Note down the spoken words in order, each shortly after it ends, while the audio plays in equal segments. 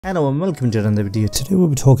Hello and welcome to another video. Today we'll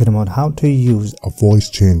be talking about how to use a voice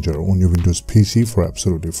changer on your Windows PC for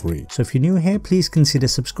absolutely free. So if you're new here, please consider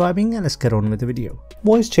subscribing and let's get on with the video.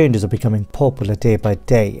 Voice changers are becoming popular day by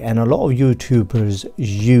day and a lot of YouTubers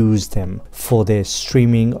use them for their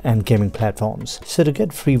streaming and gaming platforms. So to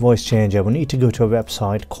get free voice changer, we need to go to a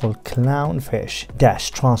website called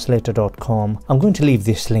Clownfish-translator.com. I'm going to leave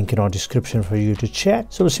this link in our description for you to check.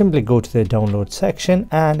 So we'll simply go to the download section,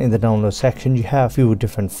 and in the download section you have a few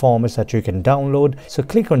different formats that you can download. So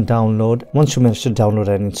click on download. Once you manage to download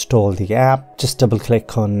and install the app, just double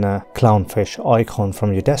click on Clownfish icon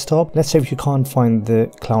from your desktop. Let's say if you can't find the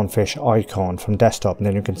Clownfish icon from desktop,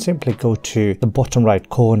 then you can simply go to the bottom right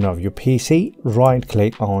corner of your PC, right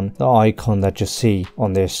click on the icon that you see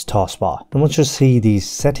on this taskbar. And once you see these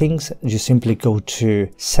settings, you simply go to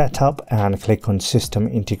setup and click on system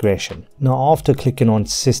integration. Now after clicking on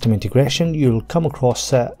system integration, you'll come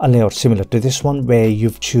across a layout similar to this one where you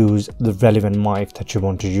choose the relevant mic that you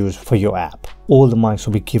want to use for your app. All the mics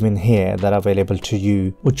will be given here that are available to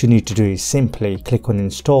you. What you need to do is simply click on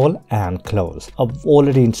install and close. I've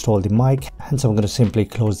already installed the mic, hence I'm going to simply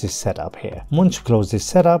close this setup here. Once you close this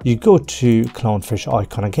setup, you go to Clownfish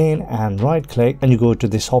icon again and right click, and you go to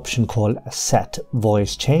this option called set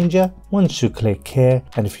voice changer. Once you click here,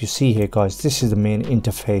 and if you see here guys, this is the main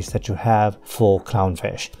interface that you have for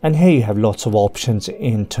Clownfish, and here you have lots of options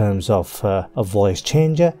in terms of a voice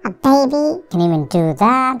changer. A baby can even do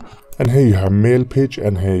that. And here you have male pitch,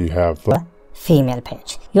 and here you have female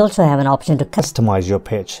pitch. You also have an option to customize your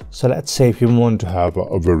pitch. So let's say if you want to have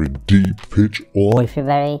a very deep pitch, or if you're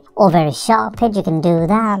very sharp pitch, you can do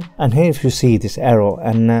that. And here if you see this arrow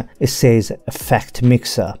and it says effect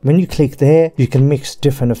mixer, when you click there you can mix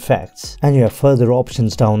different effects, and you have further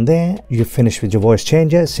options down there. You finish with your voice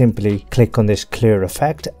changer, simply click on this clear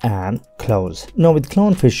effect and close. Now with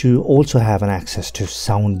Clownfish you also have an access to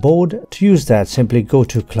soundboard. To use that, simply go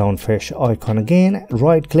to Clownfish icon again,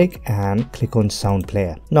 right click and click on sound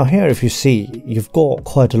player. Now here if you see, you've got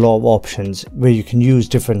quite a lot of options where you can use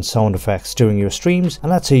different sound effects during your streams.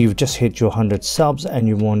 And let's say you've just hit your 100 subs and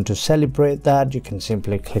you want to celebrate that, you can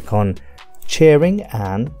simply click on cheering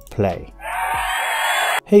and play.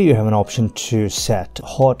 Here you have an option to set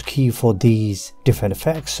hotkey for these different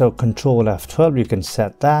effects. So Control F12, you can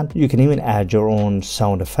set that. You can even add your own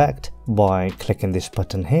sound effect by clicking this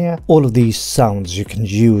button here. All of these sounds you can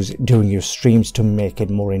use during your streams to make it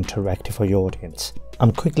more interactive for your audience.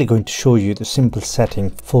 I'm quickly going to show you the simple setting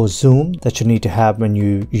for zoom that you need to have when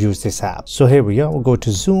you use this app. So here we are, we'll go to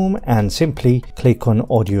zoom and simply click on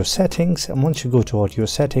audio settings. And once you go to audio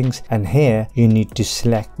settings, and here you need to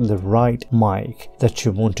select the right mic that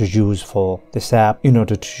you want to use for this app in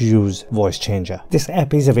order to use voice changer. This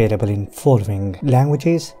app is available in following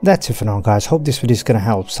languages. That's it for now guys. Hope this video is going to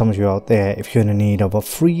help some of you out there if you're in need of a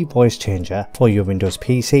free voice changer for your Windows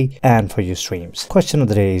PC and for your streams. Question of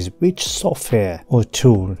the day is, which software or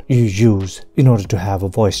tool you use in order to have a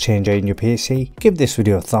voice changer in your PC? Give this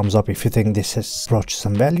video a thumbs up if you think this has brought you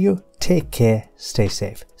some value. Take care, stay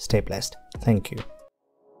safe, stay blessed. Thank you.